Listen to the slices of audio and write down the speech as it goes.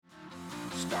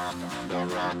stop the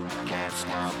rock, can't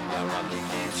stop the rock, we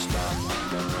can't stop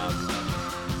the rock.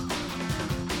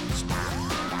 Stop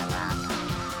the rock.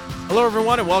 Hello,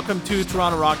 everyone, and welcome to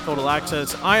Toronto Rock Total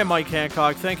Access. I am Mike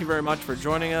Hancock. Thank you very much for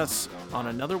joining us on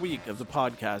another week of the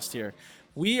podcast here.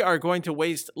 We are going to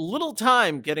waste little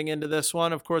time getting into this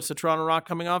one. Of course, the Toronto Rock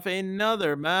coming off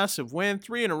another massive win,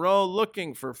 3 in a row,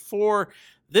 looking for 4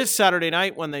 this Saturday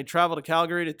night when they travel to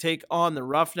Calgary to take on the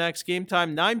Roughnecks. Game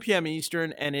time, 9 p.m.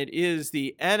 Eastern, and it is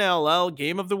the NLL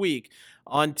Game of the Week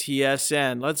on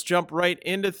TSN. Let's jump right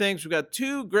into things. We've got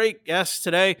 2 great guests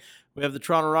today. We have the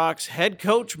Toronto Rock's head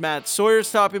coach, Matt Sawyer,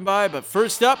 stopping by. But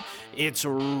first up, it's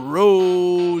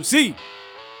Rosie.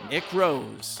 Nick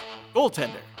Rose,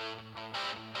 goaltender,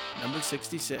 number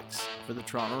 66 for the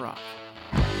Toronto Rock.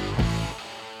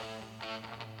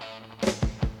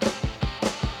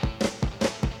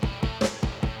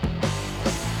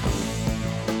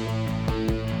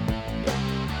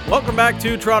 Welcome back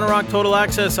to Toronto Rock Total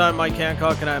Access. I'm Mike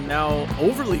Hancock, and I'm now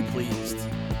overly pleased.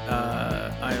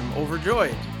 I am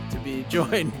overjoyed to be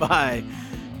joined by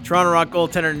Toronto Rock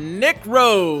goaltender Nick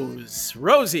Rose.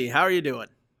 Rosie, how are you doing?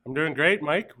 I'm doing great,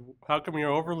 Mike. How come you're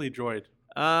overly joyed?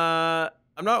 I'm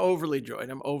not overly joyed.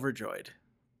 I'm overjoyed.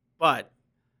 But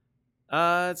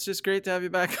it's just great to have you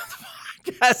back on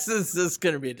the podcast. This is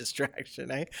going to be a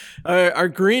distraction, eh? Our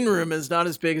green room is not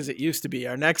as big as it used to be.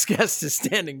 Our next guest is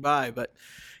standing by, but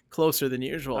closer than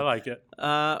usual. I like it.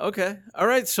 Okay. All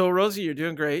right. So, Rosie, you're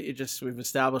doing great. We've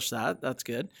established that. That's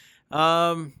good.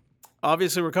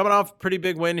 Obviously, we're coming off a pretty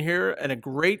big win here and a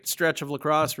great stretch of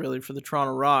lacrosse, really, for the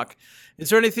Toronto Rock. Is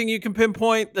there anything you can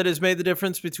pinpoint that has made the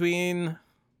difference between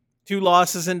 2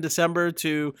 losses in December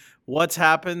to what's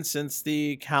happened since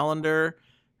the calendar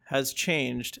has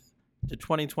changed to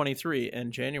 2023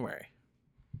 in January?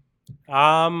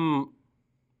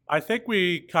 I think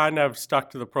we kind of stuck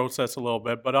to the process a little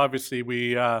bit, but obviously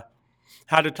we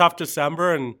had a tough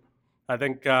December, and I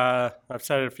think I've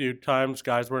said it a few times,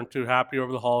 guys weren't too happy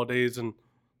over the holidays and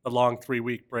the long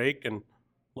 3-week break and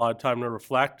a lot of time to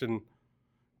reflect and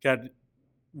get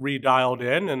redialed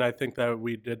in, and I think that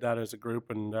we did that as a group,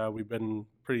 and we've been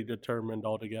pretty determined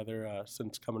all together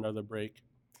since coming out of the break.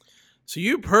 So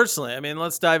you personally,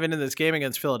 let's dive into this game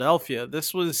against Philadelphia.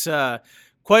 This was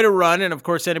quite a run, and of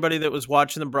course anybody that was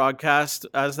watching the broadcast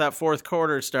as that fourth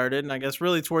quarter started, and I guess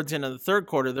really towards the end of the third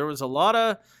quarter, there was a lot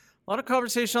of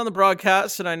conversation on the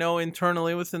broadcast, and I know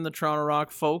internally within the Toronto Rock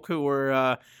folk who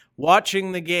were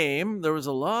watching the game, there was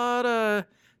a lot of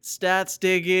stats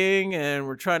digging, and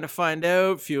we're trying to find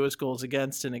out fewest goals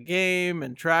against in a game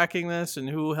and tracking this and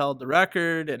who held the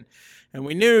record, and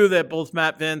we knew that both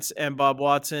Matt Vince and Bob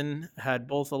Watson had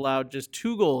both allowed just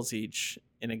 2 goals each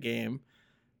in a game.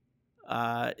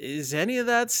 Is any of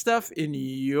that stuff in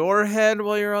your head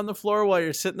while you're on the floor, while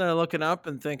you're sitting there looking up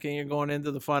and thinking you're going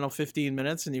into the final 15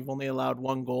 minutes and you've only allowed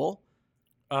 1 goal?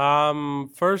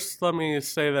 First, let me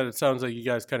say that it sounds like you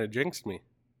guys kind of jinxed me.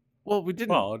 Well, we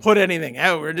didn't put anything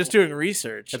out. We're just doing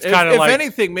research. It's kind of if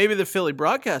anything, maybe the Philly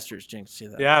broadcasters jinxed you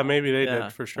that. Yeah, maybe they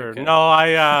did for sure. Okay.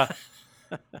 No,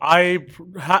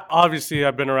 obviously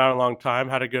I've been around a long time,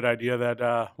 had a good idea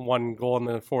that 1 goal in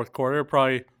the fourth quarter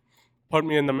probably put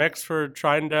me in the mix for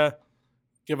trying to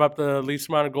give up the least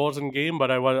amount of goals in the game, but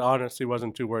I honestly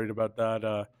wasn't too worried about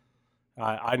that.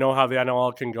 I know how the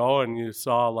NLL can go, and you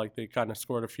saw like they kind of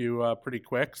scored a few pretty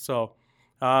quick. So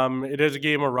it is a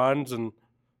game of runs, and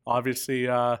obviously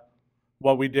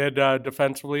what we did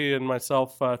defensively and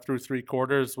myself through 3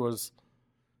 quarters was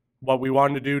what we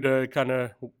wanted to do to kind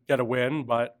of get a win.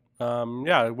 But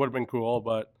it would have been cool,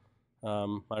 but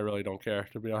I really don't care,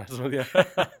 to be honest with you.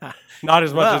 Not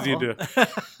as much as you do.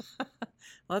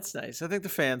 That's nice. I think the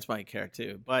fans might care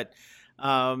too. But,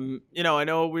 I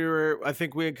know I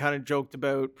think we had kind of joked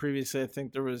about previously, I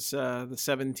think there was the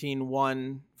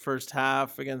 17-1 first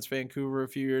half against Vancouver a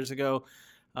few years ago.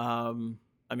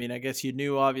 I guess you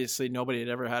knew, obviously, nobody had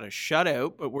ever had a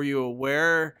shutout, but were you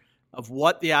aware of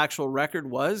what the actual record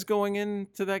was going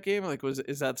into that game? Like,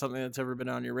 is that something that's ever been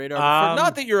on your radar before?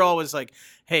 Not that you're always like,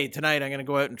 hey, tonight I'm going to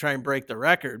go out and try and break the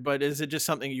record, but is it just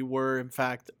something you were, in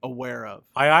fact, aware of?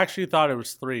 I actually thought it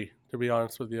was 3, to be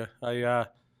honest with you. I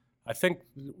think,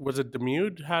 was it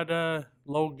Demude had a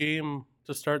low game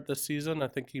to start this season? I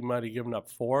think he might have given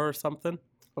up 4 or something.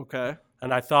 Okay.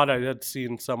 And I thought I had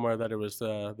seen somewhere that it was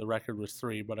the record was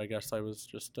 3, but I guess I was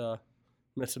just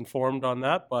misinformed on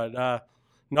that. But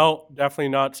no, definitely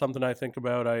not something I think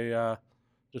about. I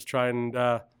just try and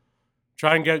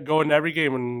get going every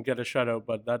game and get a shutout,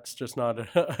 but that's just not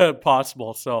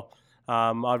possible. So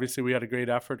obviously we had a great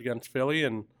effort against Philly,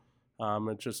 and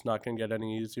it's just not going to get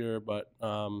any easier. But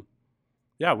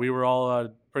yeah, we were all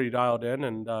pretty dialed in,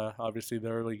 and obviously the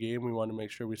early game, we wanted to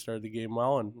make sure we started the game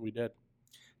well, and we did.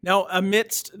 Now,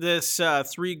 amidst this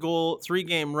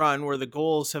three-game run where the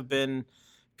goals have been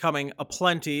coming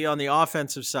aplenty on the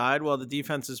offensive side while the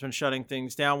defense has been shutting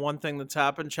things down, one thing that's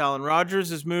happened, Challen Rogers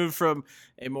has moved from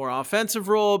a more offensive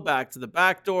role back to the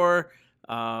back door.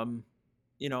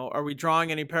 Are we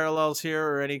drawing any parallels here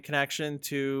or any connection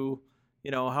to,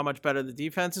 how much better the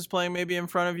defense is playing maybe in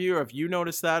front of you? Or have you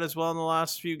noticed that as well in the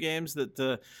last few games, that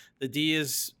the D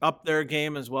is up their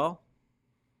game as well?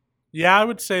 Yeah, I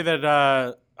would say that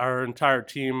our entire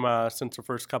team since the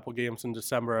first couple games in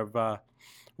December have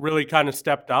really kind of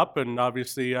stepped up. And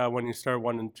obviously when you start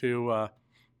 1 and 2,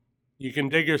 you can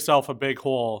dig yourself a big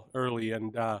hole early.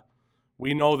 And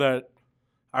we know that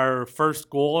our first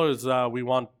goal is we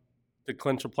want to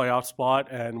clinch a playoff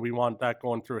spot, and we want that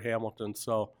going through Hamilton.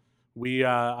 So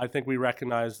I think we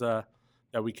recognize that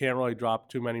we can't really drop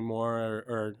too many more,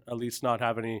 or at least not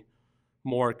have any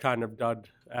more kind of dud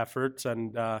efforts.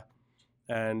 And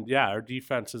yeah, our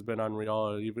defense has been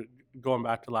unreal. Even going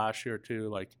back to last year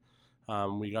too,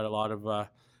 we got a lot of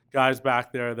guys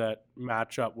back there that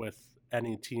match up with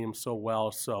any team so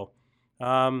well. So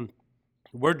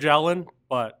we're gelling,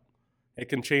 but it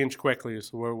can change quickly.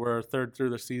 So we're third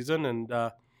through the season, and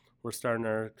we're starting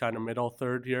our kind of middle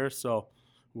third here. So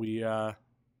we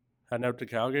heading out to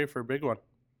Calgary for a big one.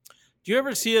 Do you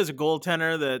ever see as a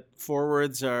goaltender that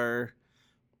forwards are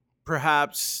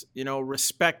perhaps,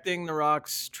 respecting the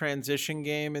Rock's transition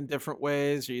game in different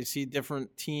ways, or you see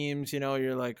different teams,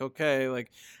 you're like, okay,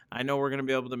 I know we're going to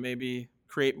be able to maybe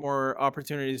create more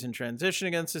opportunities in transition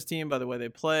against this team by the way they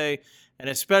play, and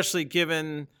especially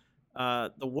given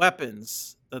the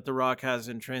weapons that the Rock has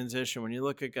in transition. When you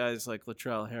look at guys like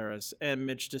Latrell Harris and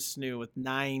Mitch DeSnoo with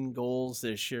 9 goals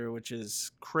this year, which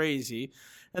is crazy,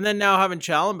 and then now having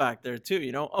Challen back there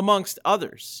too, amongst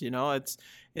others,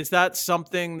 is that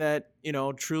something that,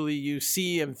 truly you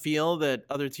see and feel, that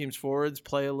other teams' forwards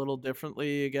play a little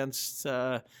differently against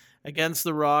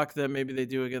the Rock than maybe they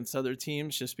do against other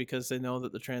teams, just because they know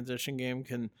that the transition game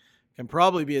can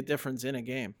probably be a difference in a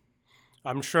game?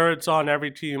 I'm sure it's on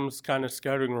every team's kind of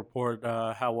scouting report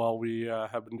how well we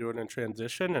have been doing in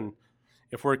transition. And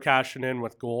if we're cashing in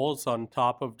with goals on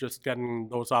top of just getting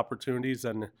those opportunities,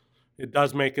 and it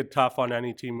does make it tough on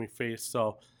any team we face.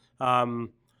 So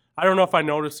I don't know if I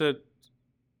notice it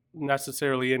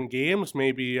necessarily in games.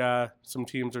 Maybe some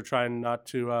teams are trying not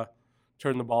to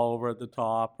turn the ball over at the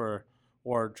top,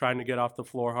 or trying to get off the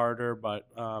floor harder. But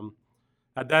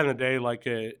at the end of the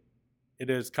day, it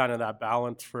is kind of that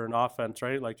balance for an offense,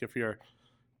 right? If you're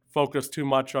focused too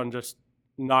much on just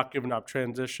not giving up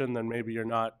transition, then maybe you're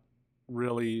not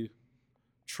really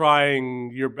trying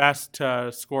your best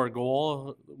to score a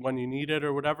goal when you need it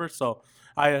or whatever. So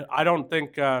I don't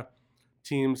think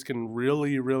teams can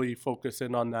really focus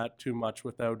in on that too much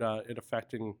without it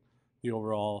affecting the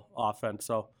overall offense.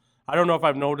 So I don't know if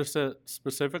I've noticed it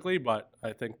specifically, but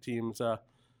I think teams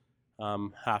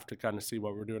have to kind of see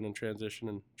what we're doing in transition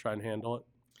and try and handle it.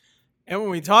 And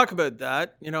when we talk about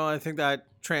that, I think that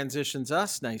transitions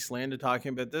us nicely into talking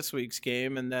about this week's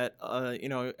game, and that,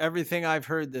 everything I've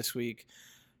heard this week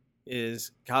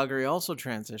is Calgary also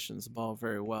transitions the ball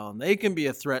very well, and they can be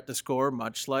a threat to score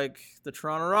much like the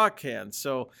Toronto Rock can.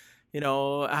 So,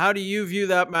 how do you view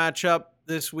that matchup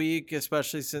this week,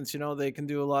 especially since, they can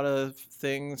do a lot of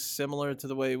things similar to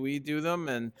the way we do them?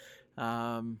 And,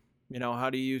 how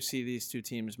do you see these two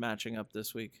teams matching up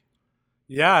this week?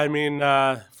 Yeah, I mean,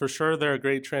 for sure they're a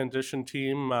great transition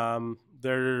team.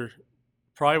 They're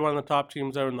probably one of the top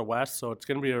teams out in the West, so it's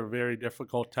going to be a very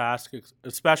difficult task,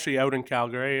 especially out in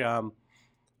Calgary.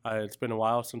 It's been a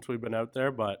while since we've been out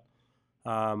there, but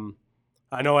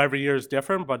I know every year is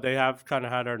different, but they have kind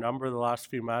of had our number the last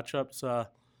few matchups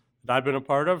that I've been a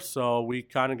part of, so we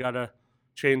kind of got to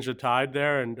change the tide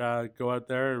there and go out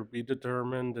there, be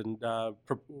determined, and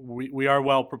we are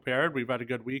well prepared. We've had a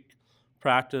good week,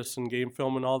 practice and game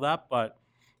film and all that, but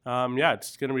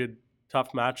it's going to be a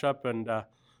tough matchup, and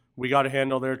we got to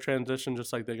handle their transition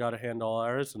just like they got to handle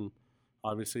ours, and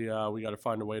obviously we got to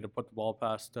find a way to put the ball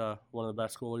past one of the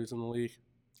best goalies in the league.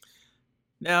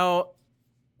 Now,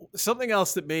 something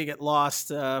else that may get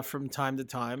lost from time to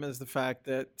time is the fact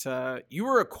that you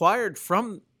were acquired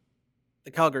from the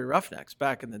Calgary Roughnecks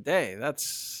back in the day.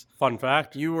 That's fun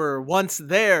fact. You were once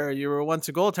there. You were once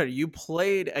a goaltender. You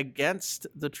played against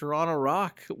the Toronto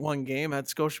Rock one game at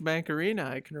Scotiabank Arena.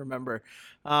 I can remember.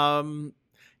 Do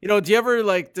you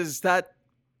ever does that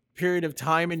period of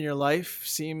time in your life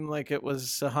seem like it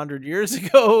was 100 years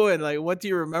ago? And what do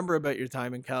you remember about your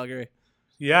time in Calgary?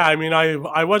 Yeah, I mean,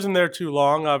 I wasn't there too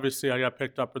long. Obviously, I got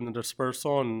picked up in the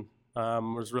dispersal, and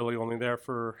Was really only there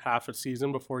for half a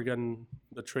season before getting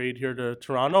the trade here to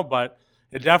Toronto, but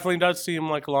it definitely does seem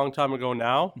like a long time ago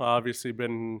now. Obviously,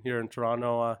 been here in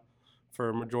Toronto for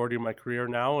a majority of my career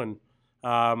now, and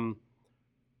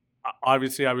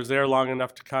obviously, I was there long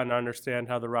enough to kind of understand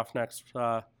how the Roughnecks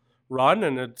run,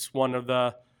 and it's one of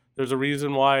the. There's a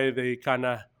reason why they kind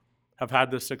of have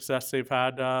had the success they've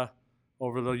had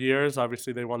over the years.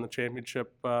 Obviously, they won the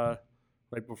championship right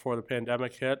before the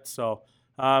pandemic hit, so.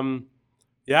 I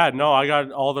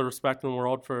got all the respect in the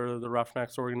world for the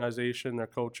Roughnecks organization, their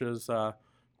coaches, the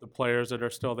players that are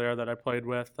still there that I played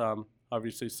with.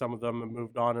 Obviously, some of them have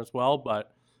moved on as well,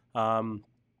 but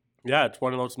it's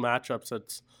one of those matchups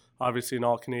that's obviously an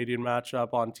all-Canadian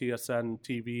matchup on TSN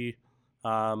TV.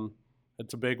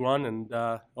 It's a big one and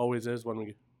always is when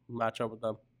we match up with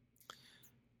them.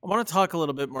 I want to talk a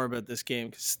little bit more about this game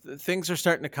because things are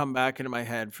starting to come back into my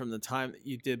head from the time that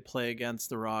you did play against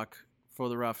the Rock for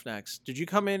the Roughnecks. Did you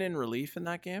come in relief in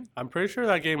that game? I'm pretty sure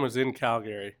that game was in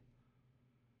Calgary.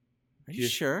 Are you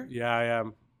sure? Yeah, I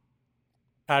am.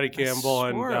 Paddy Campbell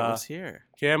it was here.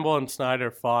 Campbell and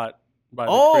Snyder fought by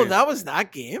the Oh, crease. that was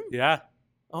that game? Yeah.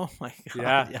 Oh my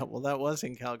god. Yeah. Well, that was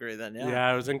in Calgary then. Yeah.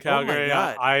 Yeah, it was in Calgary. Oh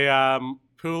my god. I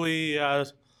Pooley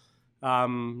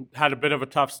had a bit of a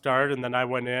tough start, and then I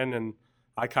went in and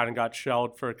I kind of got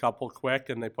shelled for a couple quick,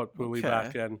 and they put Pooley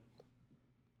back in.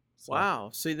 So. Wow.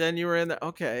 So then you were in the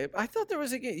okay. I thought there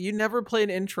was a game. You never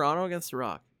played in Toronto against the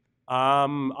Rock.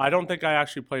 I don't think I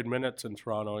actually played minutes in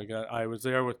Toronto. I was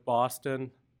there with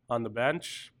Boston on the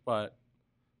bench, but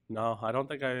no, I don't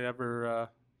think I ever.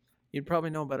 You'd probably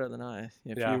know better than I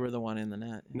if you were the one in the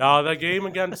net. No, the game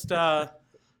against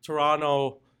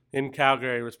Toronto in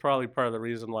Calgary was probably part of the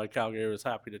reason why Calgary was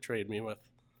happy to trade me with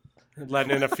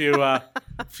letting in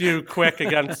a few quick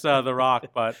against the Rock,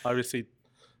 but obviously.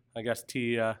 I guess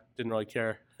T didn't really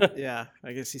care. Yeah,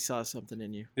 I guess he saw something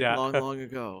in you. Yeah. long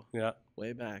ago. Yeah,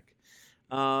 way back.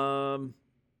 Well,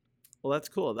 that's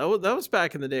cool. That was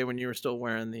back in the day when you were still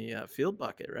wearing the field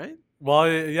bucket, right? Well,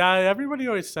 yeah. Everybody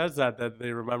always says that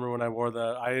they remember when I wore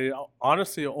I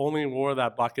honestly only wore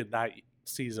that bucket that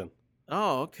season.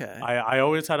 Oh, okay. I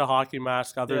always had a hockey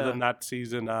mask. Other than that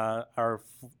season, our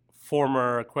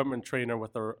former equipment trainer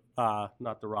with the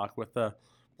not the Rock with the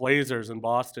Blazers in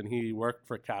Boston, he worked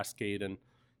for Cascade and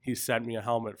he sent me a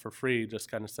helmet for free.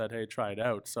 Just kind of said, hey, try it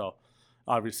out. So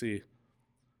obviously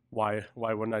why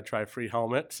wouldn't I try a free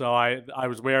helmet? So I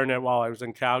was wearing it while I was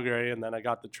in Calgary, and then I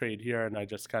got the trade here and I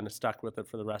just kind of stuck with it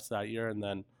for the rest of that year. And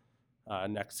then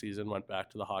next season went back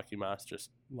to the hockey mask,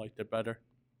 just liked it better.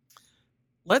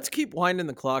 Let's keep winding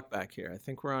the clock back here. I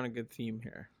think we're on a good theme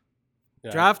here.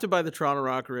 Yeah. Drafted by the Toronto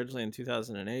Rock originally in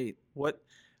 2008.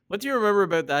 What do you remember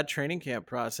about that training camp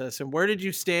process, and where did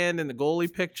you stand in the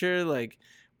goalie picture? Like,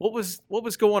 what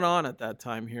was going on at that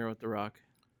time here with the Rock?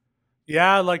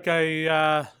 Yeah, like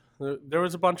there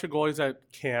was a bunch of goalies at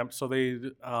camp, so they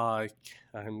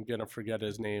I'm gonna forget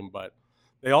his name, but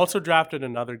they also drafted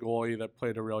another goalie that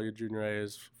played Aurelia Junior A.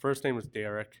 His first name was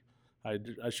Derek.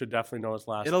 I should definitely know his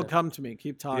last name. It'll come to me.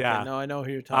 Keep talking. Yeah. No, I know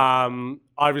who you're talking.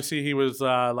 Obviously he was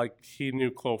he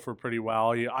knew Clofer pretty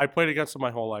well. I played against him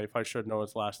my whole life. I should know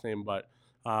his last name, but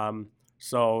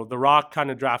so the Rock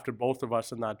kind of drafted both of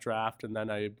us in that draft, and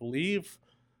then I believe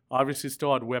obviously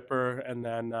still had Whipper, and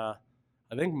then I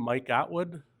think Mike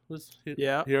Atwood was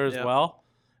here as well.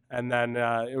 And then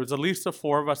it was at least the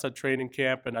four of us at training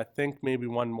camp, and I think maybe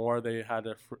one more. They had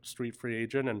a street free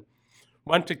agent and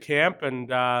went to camp,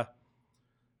 and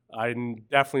I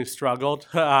definitely struggled.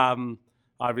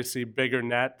 Obviously, bigger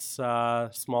nets,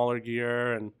 smaller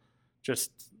gear, and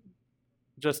just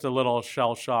a little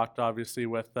shell shocked. Obviously,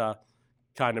 with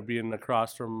kind of being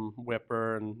across from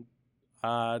Whipper, and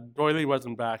Doyley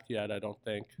wasn't back yet. I don't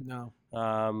think. No.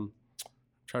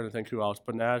 Trying to think who else.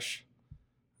 Banesh.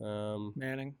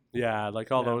 Manning. Yeah,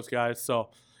 like all those guys.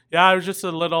 So yeah, I was just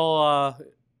a little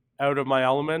out of my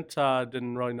element.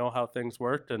 Didn't really know how things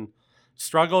worked and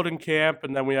struggled in camp.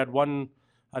 And then we had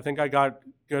I think I got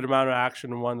good amount of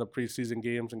action in one of the preseason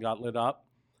games and got lit up.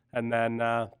 And then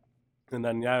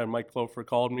Mike Clofer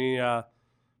called me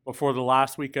before the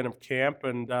last weekend of camp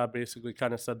and basically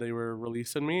kind of said they were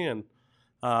releasing me. And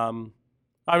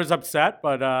I was upset,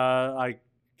 but I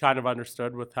kind of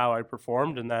understood with how I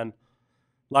performed. And then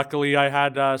luckily I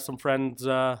had some friends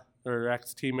or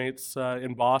ex-teammates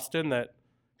in Boston that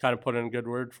kind of put in a good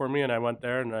word for me. And I went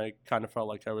there and I kind of felt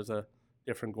like I was a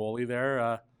different goalie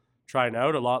there, trying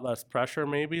out a lot less pressure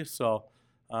maybe. So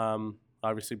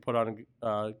obviously put on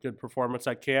a good performance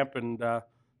at camp and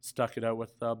stuck it out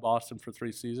with Boston for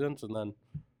 3 seasons. And then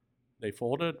they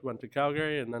folded, went to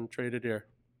Calgary, and then traded here.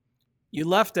 You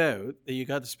left out that you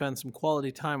got to spend some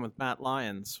quality time with Matt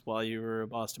Lyons while you were a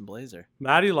Boston Blazer.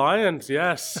 Matty Lyons,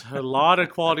 yes. A lot of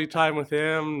quality time with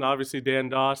him. Obviously, Dan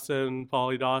Dawson,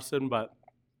 Paulie Dawson. But,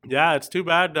 yeah, it's too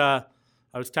bad. I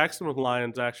was texting with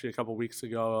Lyons actually a couple weeks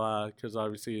ago because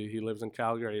obviously he lives in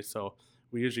Calgary. So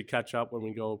we usually catch up when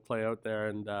we go play out there.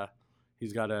 And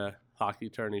he's got a hockey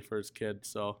tourney for his kids.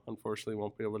 So, unfortunately,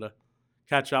 won't be able to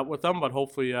catch up with him. But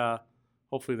hopefully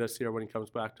this year when he comes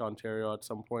back to Ontario at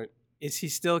some point. Is he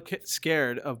still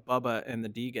scared of Bubba and the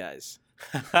D guys?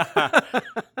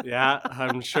 Yeah,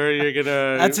 I'm sure you're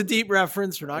gonna. That's a deep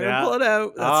reference. We're not gonna pull it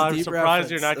out. That's a I'm deep surprised reference.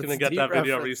 you're not That's gonna a get deep that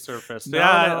video reference. resurfaced.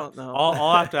 No.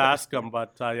 I'll have to ask him,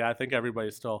 but yeah, I think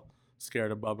everybody's still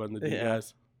scared of Bubba and the D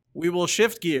guys. We will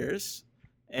shift gears,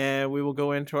 and we will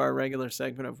go into our regular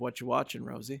segment of What You Watching,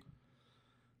 Rosie.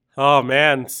 Oh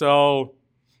man, so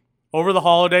over the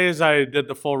holidays, I did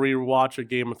the full rewatch of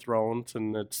Game of Thrones,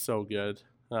 and it's so good.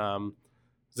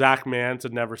 Zach Mans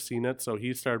had never seen it, so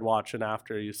he started watching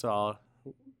after you saw,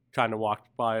 kind of walked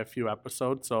by a few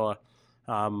episodes. So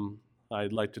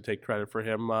I'd like to take credit for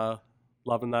him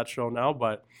loving that show now.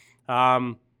 But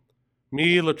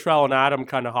me, Latrell, and Adam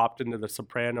kind of hopped into The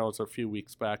Sopranos a few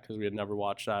weeks back because we had never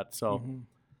watched that. So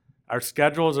our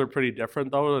schedules are pretty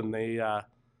different, though, and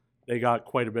they got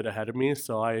quite a bit ahead of me.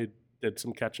 So I did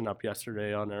some catching up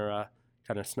yesterday on our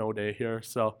kind of snow day here.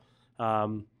 So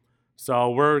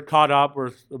so we're caught up. We're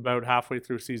about halfway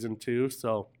through season 2.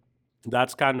 So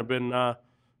that's kind of been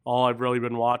all I've really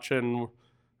been watching.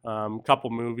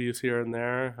 Couple movies here and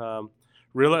there.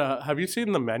 Really, have you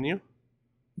seen The Menu?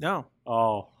 No.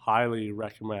 Oh, highly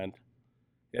recommend.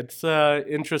 It's an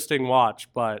interesting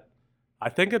watch, but I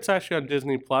think it's actually on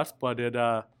Disney Plus. But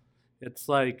it's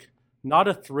like not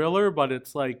a thriller, but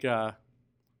it's like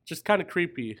just kind of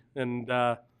creepy, and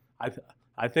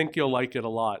I think you'll like it a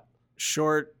lot.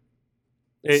 Short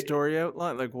story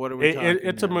outline? Like, what are we talking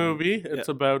It's a movie. It's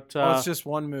about... it's just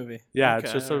one movie. Yeah, Okay,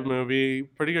 it's just all a right. movie.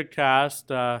 Pretty good cast.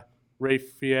 Ray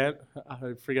Fiennes.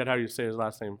 I forget how you say his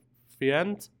last name.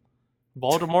 Fiennes?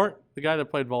 Voldemort? The guy that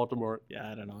played Voldemort.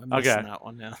 Yeah, I don't know. I'm missing Okay. that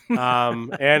one now.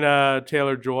 And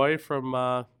Taylor-Joy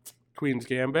from Queen's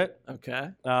Gambit. Okay.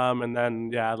 And then,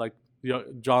 yeah, like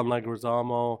John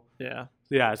Leguizamo. Yeah.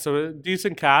 Yeah, so a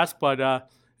decent cast, but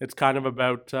it's kind of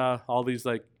about all these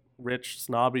like rich,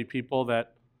 snobby people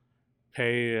that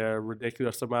pay a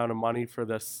ridiculous amount of money for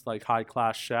this like high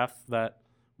class chef that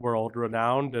world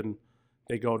renowned, and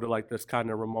they go to like this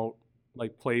kind of remote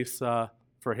like place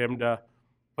for him to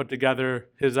put together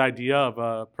his idea of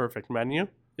a perfect menu.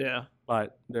 Yeah.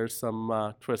 But there's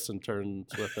some twists and turns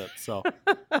with it, so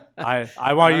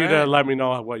I want you to Alright. let me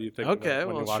know what you think. of Okay. it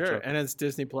when Well, you watch sure. it. And it's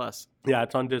Disney Plus. Yeah,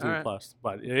 it's on Disney Alright. Plus,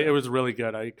 but it was really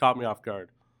good. It caught me off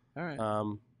guard. All right.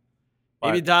 But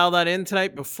Maybe dial that in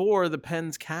tonight before the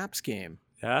Pens Caps game.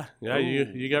 yeah, Ooh.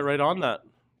 you get right on that.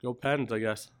 Go Pens, I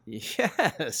guess.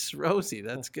 Yes, Rosie,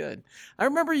 that's good. I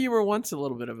remember you were once a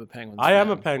little bit of a Penguins I fan. am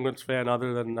a Penguins fan.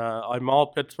 Other than I'm all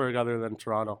Pittsburgh, other than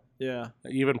Toronto. Yeah.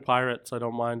 Even Pirates, I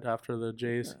don't mind after the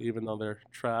Jays, even though they're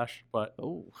trash. But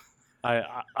Oh.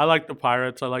 I like the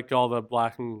Pirates. I like all the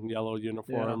black and yellow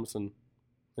uniforms, and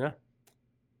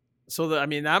So I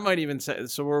mean, that might even say.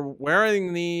 So we're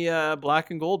wearing the black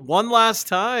and gold one last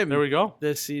time there we go.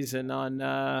 this season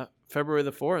on February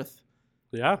the 4th.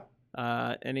 Yeah.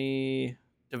 Any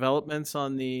developments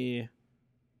on the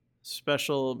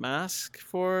special mask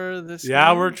for this? Yeah,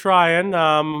 game? we're trying.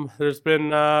 There's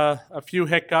been a few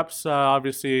hiccups.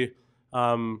 Obviously,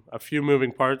 a few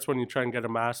moving parts when you try and get a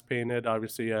mask painted.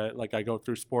 Obviously, like I go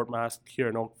through Sport Mask here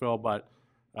in Oakville, but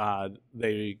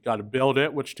they got to build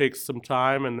it, which takes some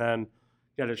time, and then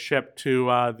get it shipped to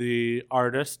the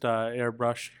artist,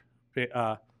 Airbrush.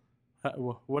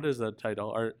 What is the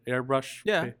title? Airbrush.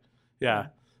 Yeah. Yeah.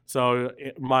 So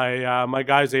my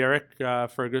guy's Eric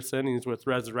Ferguson. He's with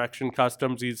Resurrection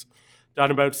Customs. He's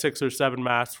done about 6 or 7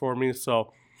 masks for me.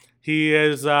 So he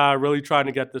is really trying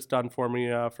to get this done for me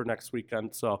for next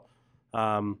weekend. So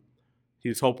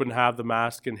he's hoping to have the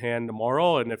mask in hand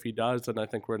tomorrow. And if he does, then I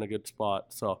think we're in a good spot.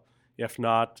 So if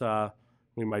not,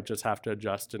 we might just have to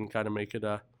adjust and kind of make it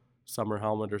a summer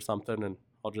helmet or something. And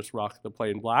I'll just rock the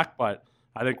plain black. But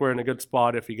I think we're in a good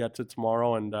spot if he gets it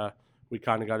tomorrow. And we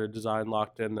kind of got a design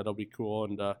locked in that'll be cool,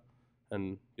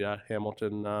 and yeah,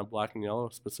 Hamilton black and yellow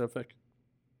specific.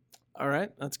 All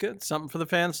right, that's good. Something for the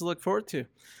fans to look forward to.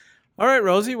 All right,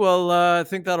 Rosie. Well, I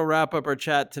think that'll wrap up our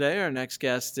chat today. Our next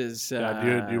guest is.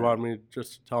 Do you want me to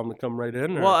just tell him to come right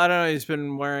in? Or? Well, I don't know. He's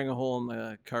been wearing a hole in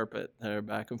the carpet there,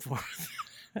 back and forth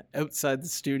outside the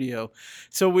studio.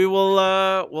 So we'll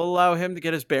allow him to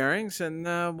get his bearings, and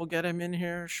we'll get him in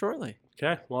here shortly.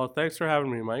 Okay. Well, thanks for having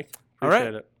me, Mike. All right.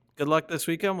 Appreciate it. Good luck this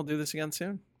weekend. We'll do this again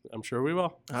soon. I'm sure we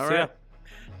will. All See ya. right.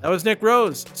 That was Nick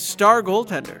Rose, star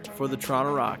goaltender for the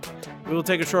Toronto Rock. We will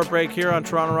take a short break here on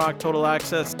Toronto Rock Total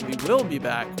Access. We will be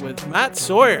back with Matt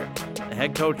Sawyer, the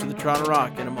head coach of the Toronto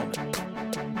Rock, in a moment.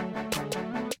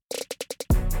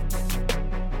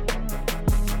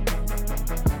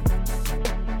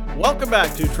 Welcome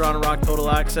back to Toronto Rock Total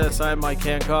Access. I'm Mike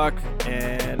Hancock,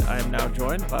 and I am now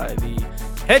joined by the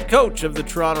head coach of the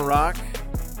Toronto Rock.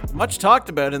 Much talked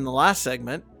about in the last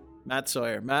segment, Matt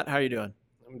Sawyer. Matt, how are you doing?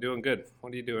 I'm doing good.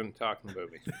 What are you doing talking about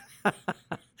me?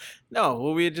 No,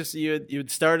 well, we had just you'd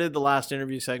started the last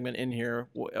interview segment in here,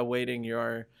 awaiting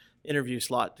your interview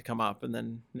slot to come up, and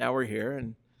then now we're here,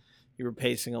 and you were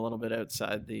pacing a little bit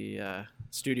outside the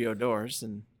studio doors,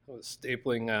 and I was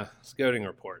stapling scouting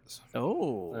reports.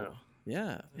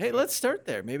 yeah. Hey, let's start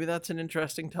there. Maybe that's an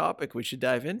interesting topic we should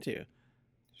dive into.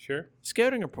 Sure.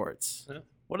 Scouting reports. Yeah.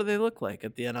 What do they look like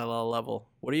at the NLL level?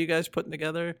 What are you guys putting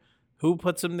together? Who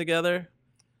puts them together?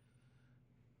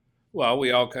 Well,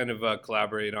 we all kind of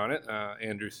collaborate on it.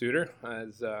 Andrew Suter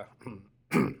is,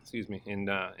 excuse me, in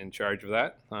charge of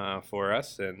that for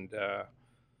us, and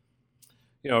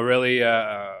really,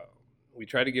 we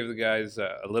try to give the guys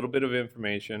a little bit of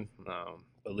information.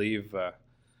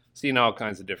 Seen all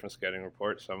kinds of different scouting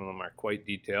reports. Some of them are quite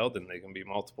detailed, and they can be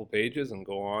multiple pages and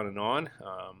go on and on,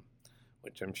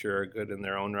 which I'm sure are good in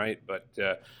their own right. But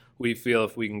we feel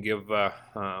if we can give the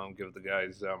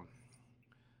guys a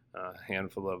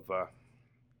handful of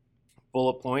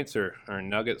bullet points or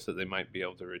nuggets that they might be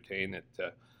able to retain,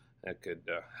 that could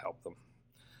help them.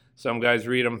 Some guys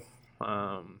read them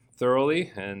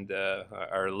thoroughly and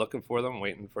are looking for them,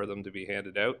 waiting for them to be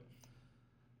handed out.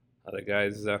 Other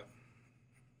guys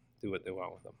do what they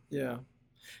want with them. Yeah.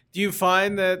 Do you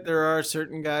find that there are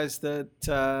certain guys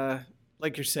that,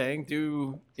 like you're saying,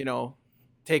 do,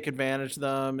 take advantage of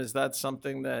them? Is that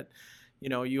something that,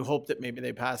 you hope that maybe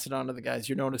they pass it on to the guys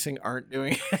you're noticing aren't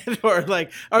doing it? Or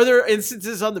are there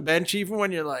instances on the bench even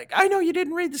when you're like, I know you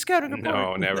didn't read the scouting report?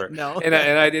 No, never. No. And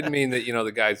I didn't mean that,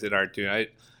 the guys that aren't doing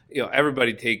it.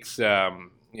 Everybody takes,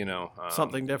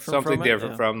 something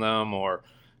different from them, or,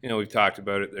 we've talked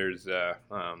about it. There's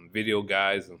video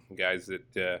guys and guys that,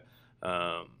 that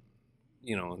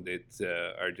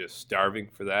are just starving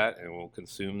for that and will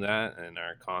consume that and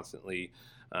are constantly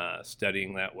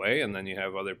studying that way. And then you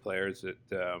have other players that,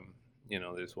 they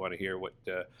just want to hear what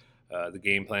the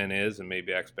game plan is and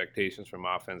maybe expectations from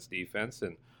offense, defense,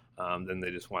 and then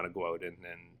they just want to go out and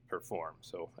perform.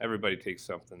 So everybody takes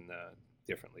something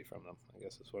differently from them, I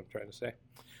guess that's what I'm trying to say.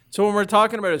 So when we're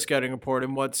talking about a scouting report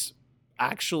and what's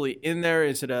actually in there,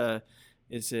 is it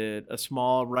a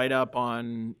small write-up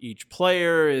on each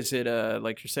player? Is it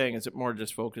like you're saying, is it more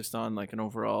just focused on like an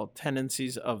overall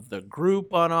tendencies of the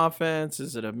group on offense?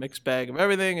 Is it a mixed bag of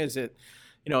everything? Is it,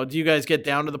 do you guys get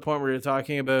down to the point where you're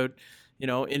talking about,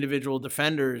 individual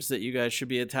defenders that you guys should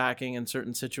be attacking in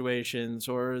certain situations,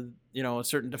 or,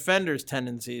 certain defenders'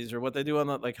 tendencies, or what they do on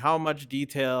that? Like, how much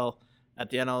detail at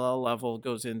the NLL level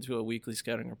goes into a weekly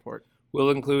scouting report? We'll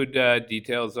include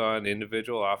details on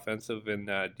individual offensive and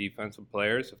defensive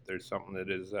players. If there's something that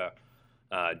is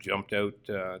jumped out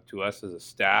to us as a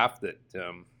staff that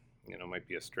might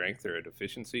be a strength or a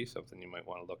deficiency, something you might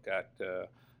want to look at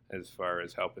as far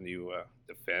as helping you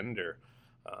defend or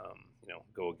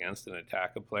go against and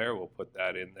attack a player, we'll put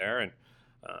that in there. And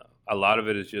a lot of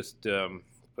it is just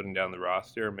putting down the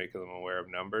roster, making them aware of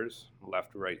numbers,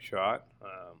 left, right shot.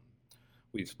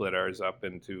 We split ours up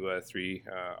into 3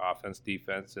 offense,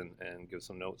 defense, and give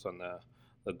some notes on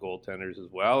the goaltenders as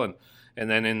well. And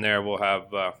then in there we'll have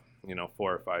 4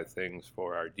 or 5 things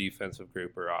for our defensive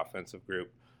group or offensive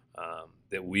group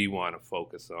that we want to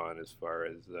focus on as far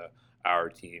as our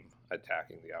team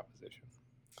attacking the opposition.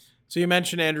 So you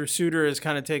mentioned Andrew Suter has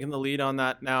kind of taken the lead on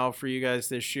that now for you guys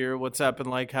this year. What's that been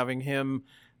like having him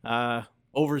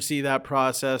oversee that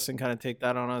process and kind of take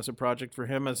that on as a project for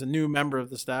him as a new member of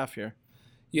the staff here?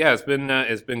 Yeah, it's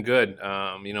been good.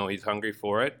 He's hungry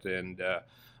for it, and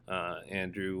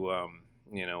Andrew,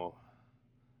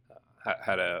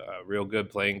 had a real good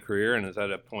playing career, and is at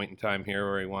a point in time here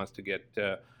where he wants to get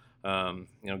get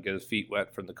his feet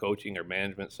wet from the coaching or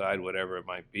management side, whatever it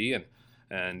might be,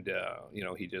 and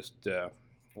he just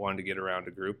wanted to get around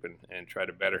a group and try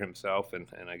to better himself, and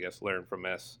I guess learn from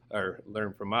us.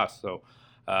 So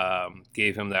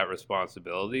gave him that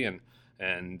responsibility, and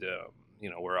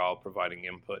we're all providing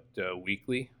input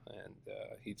weekly, and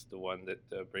he's the one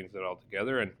that brings it all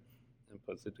together and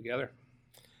puts it together.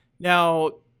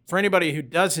 Now, for anybody who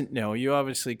doesn't know, you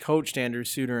obviously coached Andrew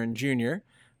Suter in junior.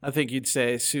 I think you'd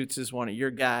say Suits is one of your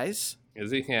guys.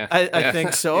 Is he? Yeah. I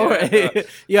think so. Yeah.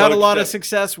 You had a Coach lot of that-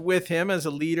 success with him as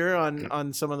a leader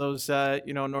on some of those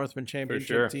Northman Championship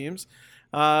sure. teams.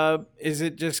 Is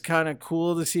it just kind of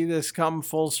cool to see this come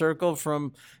full circle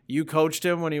from you coached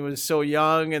him when he was so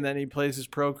young, and then he plays his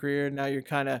pro career, and now you're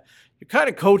kind of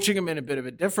coaching him in a bit of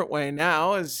a different way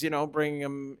now, as bringing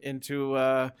him into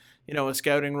a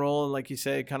scouting role, and like you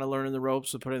say, kind of learning the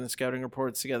ropes of putting the scouting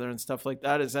reports together and stuff like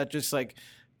that. Is that just like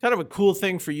kind of a cool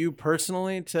thing for you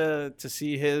personally to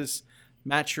see his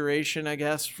maturation, I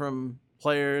guess, from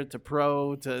player to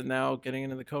pro to now getting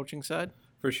into the coaching side?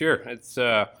 For sure. It's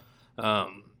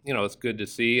it's good to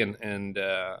see, and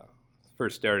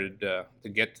first started to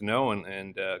get to know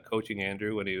and coaching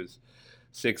Andrew when he was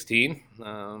 16,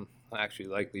 actually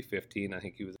likely 15. I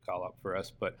think he was a call up for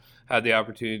us, but had the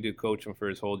opportunity to coach him for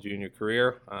his whole junior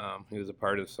career. He was a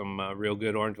part of some real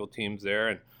good Orangeville teams there,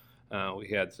 and we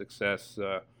had success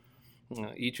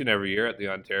each and every year at the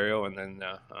Ontario and then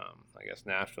I guess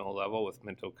national level with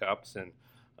Minto Cups, and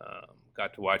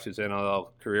got to watch his NLL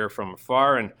career from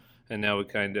afar, and now we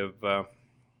kind of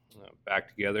back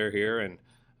together here, and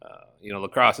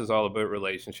lacrosse is all about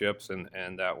relationships,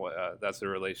 and that's a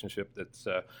relationship that's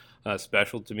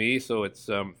special to me, so it's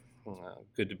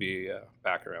good to be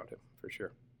back around him for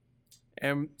sure.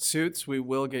 And Suits, we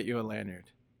will get you a lanyard.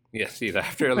 Yes, he's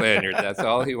after a lanyard. That's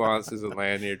all he wants is a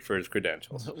lanyard for his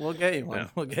credentials. We'll get you one. Yeah.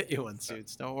 We'll get you one,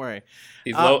 Suits. Don't worry.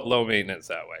 He's low maintenance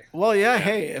that way. Well, yeah.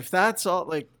 Hey, if that's all,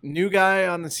 like, new guy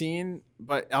on the scene,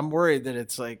 but I'm worried that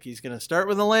it's like he's going to start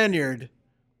with a lanyard.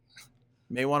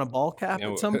 May want a ball cap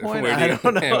at some point. I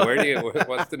don't know.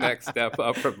 What's the next step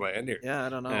up from lanyard? Yeah, I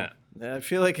don't know. Yeah. I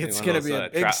feel like it's going to be a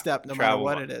big step no matter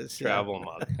what it is. Travel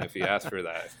mug, if you ask for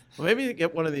that. Well, maybe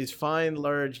get one of these fine,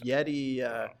 large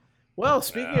Yeti. Well,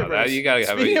 speaking of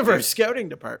our scouting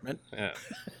department, yeah,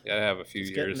 you gotta have a few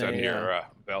years under your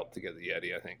belt to get the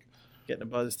Yeti. I think getting a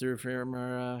buzz through from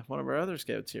one of our other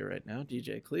scouts here right now,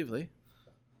 DJ Cleveley.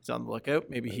 He's on the lookout.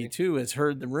 Maybe he too has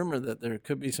heard the rumor that there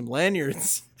could be some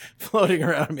lanyards floating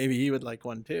around. Maybe he would like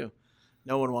one too.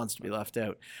 No one wants to be left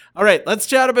out. All right, let's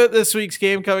chat about this week's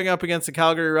game coming up against the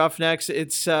Calgary Roughnecks.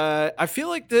 It's I feel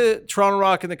like the Toronto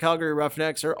Rock and the Calgary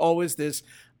Roughnecks are always this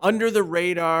under the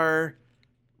radar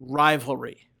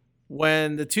rivalry.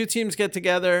 When the two teams get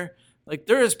together, like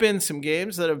there has been some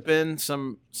games that have been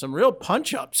some real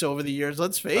punch ups over the years.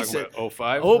 Let's face it.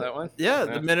 05, that one? Yeah,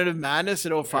 the Minute of Madness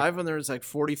at 05 when there was like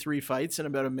 43 fights in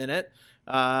about a minute.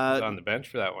 I was on the bench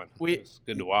for that one. It was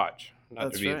good to watch.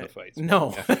 Not to be in the fights.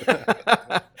 No.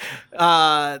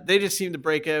 They just seem to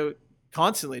break out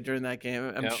constantly during that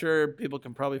game. I'm sure people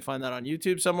can probably find that on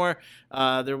YouTube somewhere.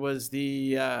 There was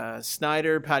the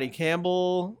Snyder, Patty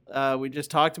Campbell. We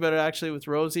just talked about it actually with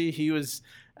Rosie. He was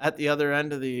at the other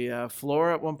end of the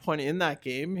floor at one point in that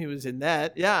game. He was in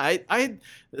net. Yeah,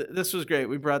 this was great.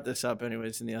 We brought this up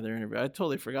anyways in the other interview. I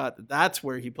totally forgot that that's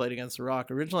where he played against the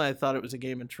Rock. Originally, I thought it was a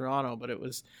game in Toronto, but it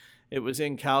was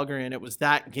in Calgary, and it was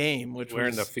that game. Which wearing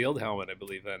was the field helmet, I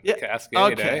believe, then. Yeah.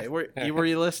 Cascade, okay. Were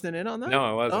you listening in on that? No,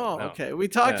 I wasn't. Oh, no. okay. We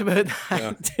talked about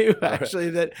that too, actually,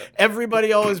 that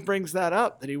everybody always brings that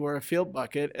up, that he wore a field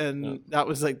bucket, and that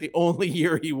was like the only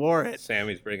year he wore it.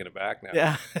 Sammy's bringing it back now.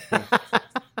 Yeah.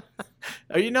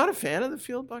 Are you not a fan of the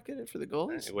field bucket for the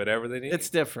goalies? Whatever they need. It's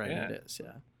different. Yeah. It is,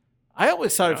 yeah. I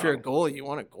always thought if you're a goalie, you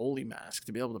want a goalie mask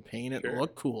to be able to paint it and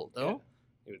look cool, though. Yeah.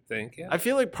 You would think, yeah. I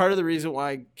feel like part of the reason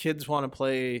why kids want to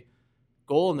play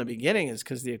goal in the beginning is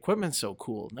because the equipment's so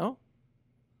cool, no?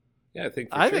 Yeah, I think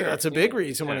that's a big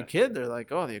reason when a kid, they're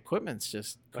like, oh, the equipment's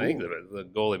just cool. I think the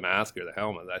goalie mask or the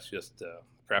helmet, that's just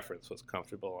preference, what's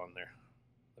comfortable on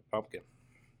the pumpkin.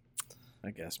 I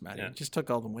guess, Matt. You just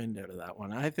took all the wind out of that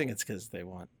one. I think it's because you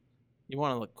want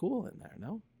to look cool in there,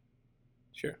 no?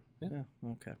 Sure. Yeah,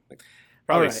 okay.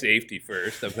 Probably safety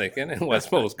first, I'm thinking, and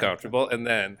what's most comfortable, and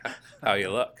then how you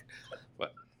look.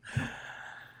 But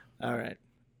all right.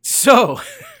 So,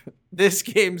 this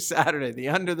game Saturday, the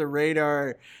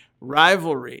under-the-radar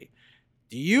rivalry.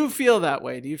 Do you feel that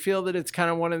way? Do you feel that it's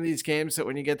kind of one of these games that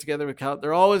when you get together with Cal,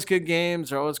 they're always good games,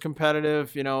 they're always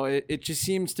competitive, it just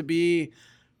seems to be,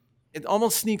 it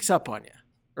almost sneaks up on you,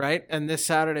 right? And this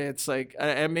Saturday, it's like,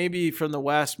 and maybe from the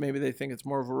West, maybe they think it's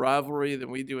more of a rivalry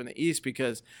than we do in the East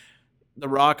because the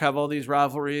Rock have all these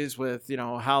rivalries with,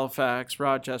 Halifax,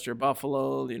 Rochester,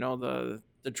 Buffalo,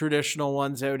 the traditional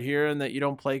ones out here, and that you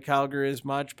don't play Calgary as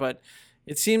much. But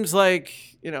it seems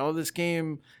like, this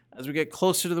game, as we get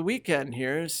closer to the weekend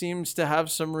here, seems to have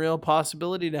some real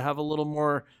possibility to have a little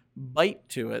more bite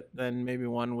to it than maybe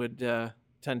one would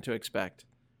tend to expect.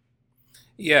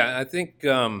 Yeah, I think,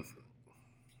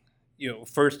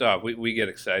 first off, we get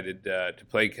excited to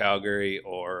play Calgary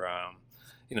or,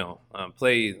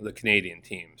 play the Canadian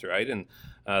teams, right? And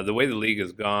the way the league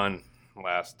has gone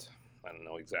last, I don't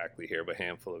know exactly here, but a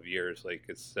handful of years, like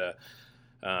it's,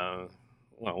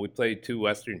 we played 2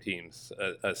 Western teams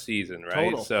a season,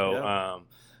 right? Total, so,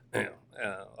 yeah.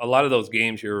 A lot of those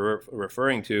games you're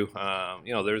referring to,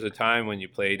 there's a time when you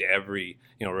played every,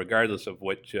 regardless of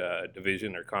which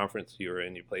division or conference you were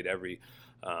in, you played every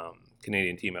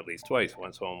Canadian team at least twice,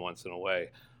 once home, once and away.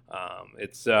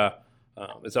 It's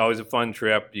always a fun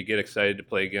trip. You get excited to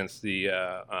play against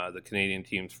the Canadian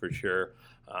teams for sure.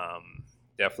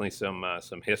 Definitely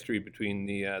some history between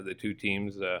the 2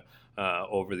 teams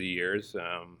over the years.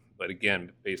 But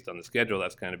again, based on the schedule,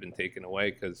 that's kind of been taken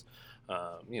away because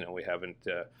we haven't.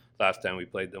 Last time we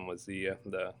played them was the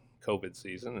COVID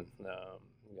season, and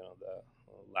the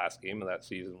last game of that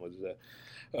season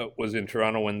was in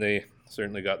Toronto when they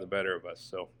certainly got the better of us.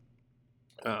 So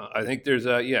I think there's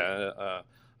a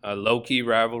low-key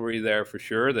rivalry there for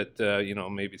sure that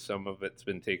maybe some of it's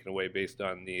been taken away based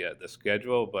on the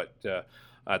schedule, but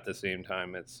at the same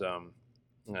time it's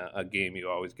a game you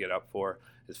always get up for.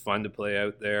 It's fun to play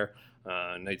out there.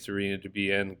 Knights Arena to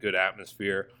be in, good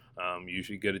atmosphere,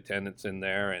 usually good attendance in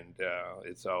there, and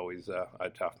it's always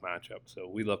a tough matchup. So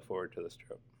we look forward to this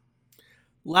trip.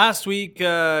 Last week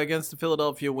against the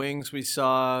Philadelphia Wings, we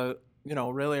saw,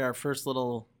 really our first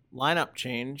little lineup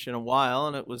change in a while,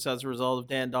 and it was as a result of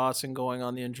Dan Dawson going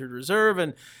on the injured reserve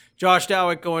and Josh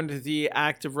Dowick going to the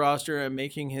active roster and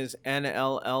making his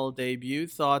NLL debut.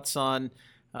 Thoughts on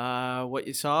what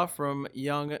you saw from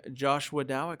young Joshua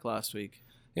Dowick last week?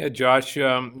 Yeah, Josh,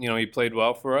 he played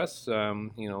well for us.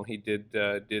 He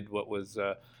did what was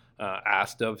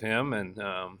asked of him, and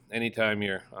anytime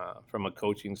you're from a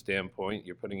coaching standpoint,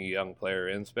 you're putting a young player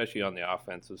in, especially on the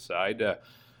offensive side.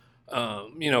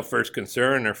 First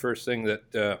concern or first thing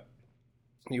that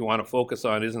you want to focus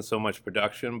on isn't so much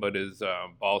production, but is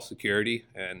ball security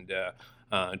and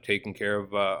taking care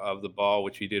of the ball,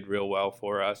 which he did real well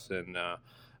for us. And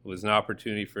it was an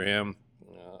opportunity for him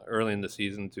early in the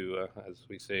season to, as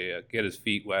we say, get his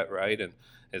feet wet, right? And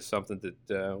it's something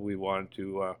that we wanted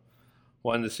to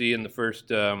see in the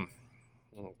first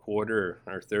quarter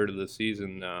or third of the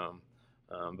season.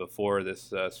 Before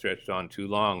this stretched on too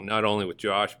long, not only with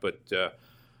Josh, but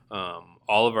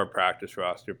all of our practice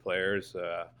roster players.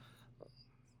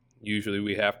 Usually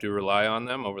we have to rely on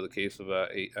them over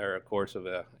the course of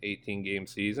a 18-game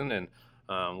season, and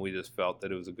we just felt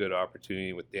that it was a good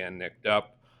opportunity with Dan nicked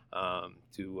up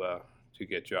to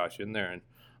get Josh in there,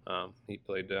 and he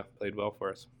played well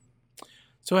for us.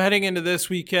 So heading into this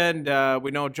weekend,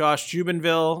 we know Josh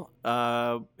Jubenville,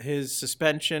 his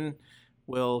suspension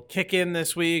will kick in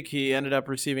this week. He ended up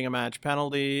receiving a match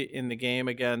penalty in the game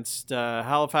against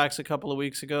Halifax a couple of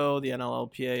weeks ago. The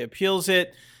NLLPA appeals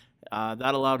it.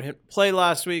 That allowed him to play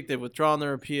last week. They've withdrawn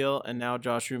their appeal, and now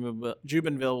Josh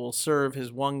Jubenville will serve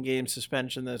his 1-game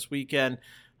suspension this weekend.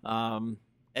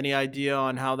 Any idea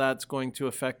on how that's going to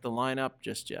affect the lineup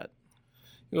just yet?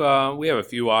 We have a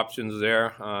few options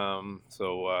there.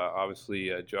 Obviously,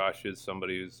 Josh is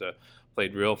somebody who's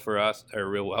played real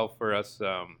well for us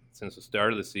since the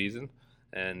start of the season,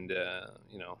 and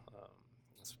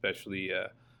especially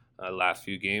last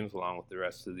few games along with the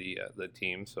rest of the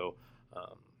team. So a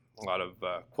lot of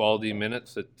quality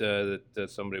minutes that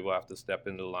somebody will have to step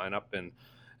into the lineup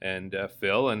and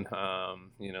fill. And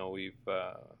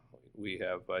we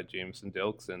have Jameson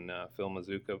Dilks and Phil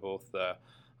Mazuka both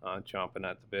chomping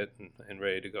at the bit and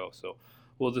ready to go. So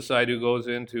we'll decide who goes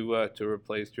in to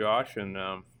replace Josh, and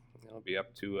it'll be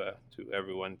up to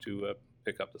everyone to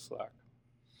pick up the slack.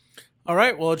 All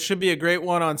right. Well, it should be a great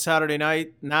one on Saturday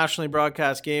night. Nationally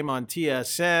broadcast game on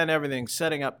TSN. Everything's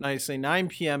setting up nicely. 9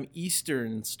 p.m.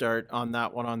 Eastern start on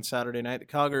that one on Saturday night. The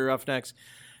Calgary Roughnecks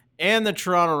and the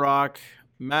Toronto Rock.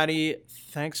 Maddie,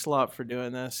 thanks a lot for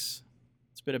doing this.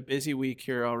 It's been a busy week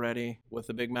here already with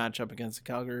the big matchup against the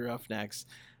Calgary Roughnecks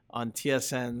on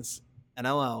TSN's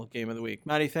NLL Game of the Week.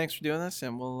 Maddie, thanks for doing this,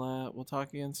 and we'll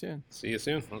talk again soon. See you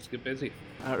soon. Let's get busy.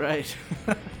 All right.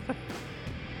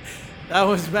 That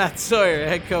was Matt Sawyer,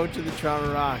 head coach of the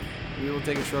Toronto Rock. We will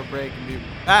take a short break and be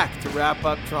back to wrap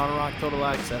up Toronto Rock Total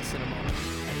Access in a moment.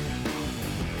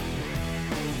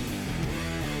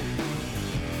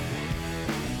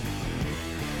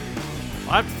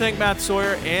 I have to thank Matt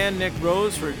Sawyer and Nick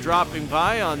Rose for dropping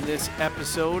by on this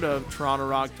episode of Toronto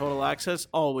Rock Total Access.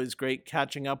 Always great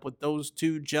catching up with those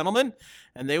two gentlemen,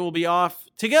 and they will be off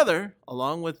together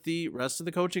along with the rest of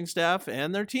the coaching staff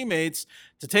and their teammates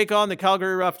to take on the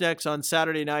Calgary Roughnecks on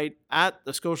Saturday night at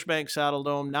the Scotiabank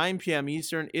Saddledome. 9 p.m.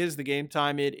 Eastern is the game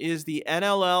time. It is the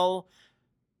NLL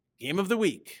Game of the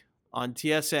Week on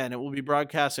TSN. It will be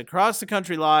broadcast across the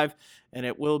country live, and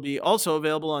it will be also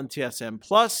available on TSN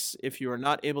Plus if you are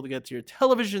not able to get to your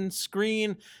television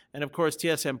screen. And of course,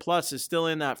 TSN Plus is still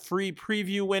in that free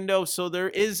preview window, so there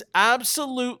is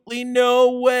absolutely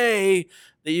no way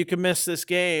that you can miss this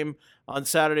game on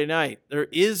Saturday night. There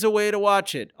is a way to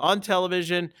watch it on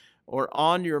television or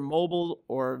on your mobile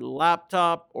or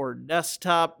laptop or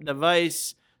desktop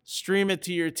device. Stream it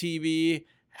to your TV.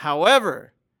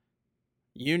 However,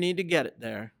 you need to get it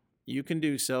there. You can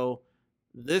do so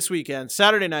this weekend,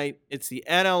 Saturday night. It's the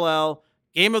NLL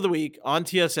Game of the Week on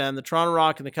TSN, the Toronto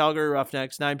Rock and the Calgary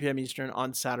Roughnecks, 9 p.m. Eastern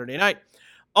on Saturday night.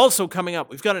 Also coming up,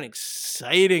 we've got an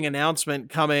exciting announcement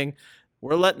coming.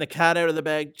 We're letting the cat out of the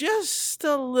bag just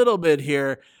a little bit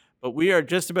here, but we are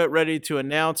just about ready to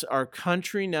announce our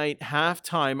Country Night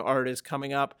halftime artist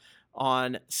coming up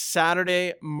on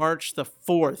Saturday, March the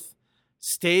 4th.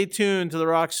 Stay tuned to the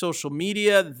Rock social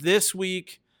media this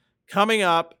week coming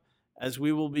up, as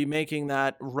we will be making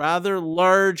that rather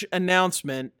large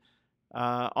announcement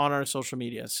on our social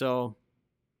media. So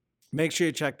make sure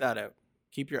you check that out.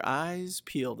 Keep your eyes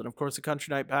peeled. And of course, the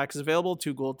Country Night Pack is available.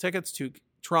 2 gold tickets, 2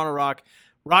 Toronto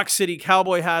Rock City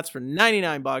Cowboy hats for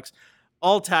 $99.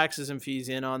 All taxes and fees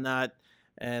in on that.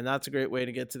 And that's a great way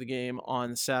to get to the game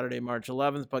on Saturday, March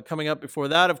 11th. But coming up before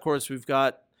that, of course, we've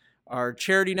got our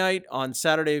charity night on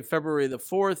Saturday, February the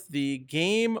 4th, the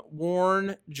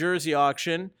game-worn jersey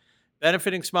auction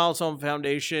benefiting Smiles Home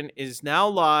Foundation is now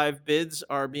live. Bids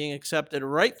are being accepted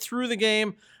right through the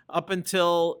game up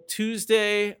until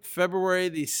Tuesday, February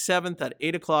the 7th at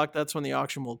 8 o'clock. That's when the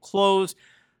auction will close.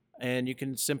 And you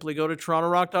can simply go to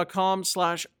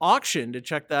torontorock.com/auction to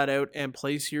check that out and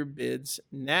place your bids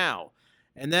now.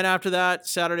 And then after that,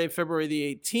 Saturday, February the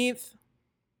 18th,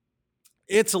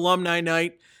 it's Alumni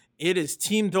Night. It is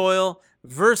Team Doyle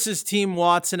versus Team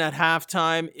Watson at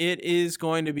halftime. It is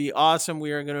going to be awesome.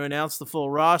 We are going to announce the full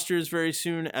rosters very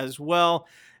soon as well.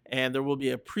 And there will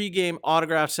be a pregame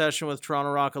autograph session with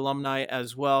Toronto Rock alumni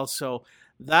as well. So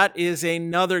that is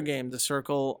another game to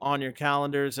circle on your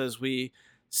calendars as we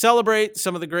celebrate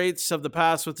some of the greats of the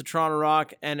past with the Toronto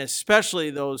Rock, and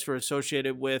especially those who are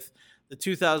associated with the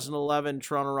 2011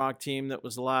 Toronto Rock team that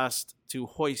was the last to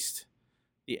hoist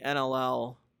the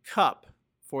NLL Cup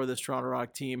for this Toronto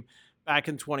Rock team back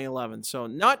in 2011. So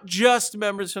not just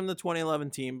members from the 2011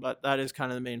 team, but that is kind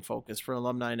of the main focus for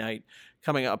Alumni Night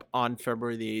coming up on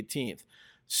February the 18th.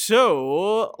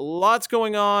 So lots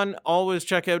going on. Always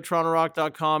check out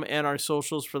torontorock.com and our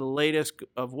socials for the latest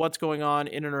of what's going on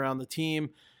in and around the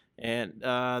team. And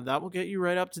that will get you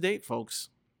right up to date, folks.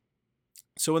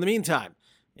 So in the meantime,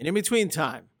 and in between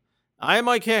time, I am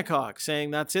Mike Hancock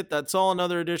saying that's it. That's all.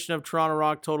 Another edition of Toronto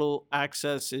Rock Total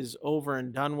Access is over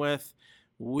and done with.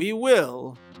 We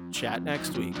will chat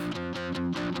next week.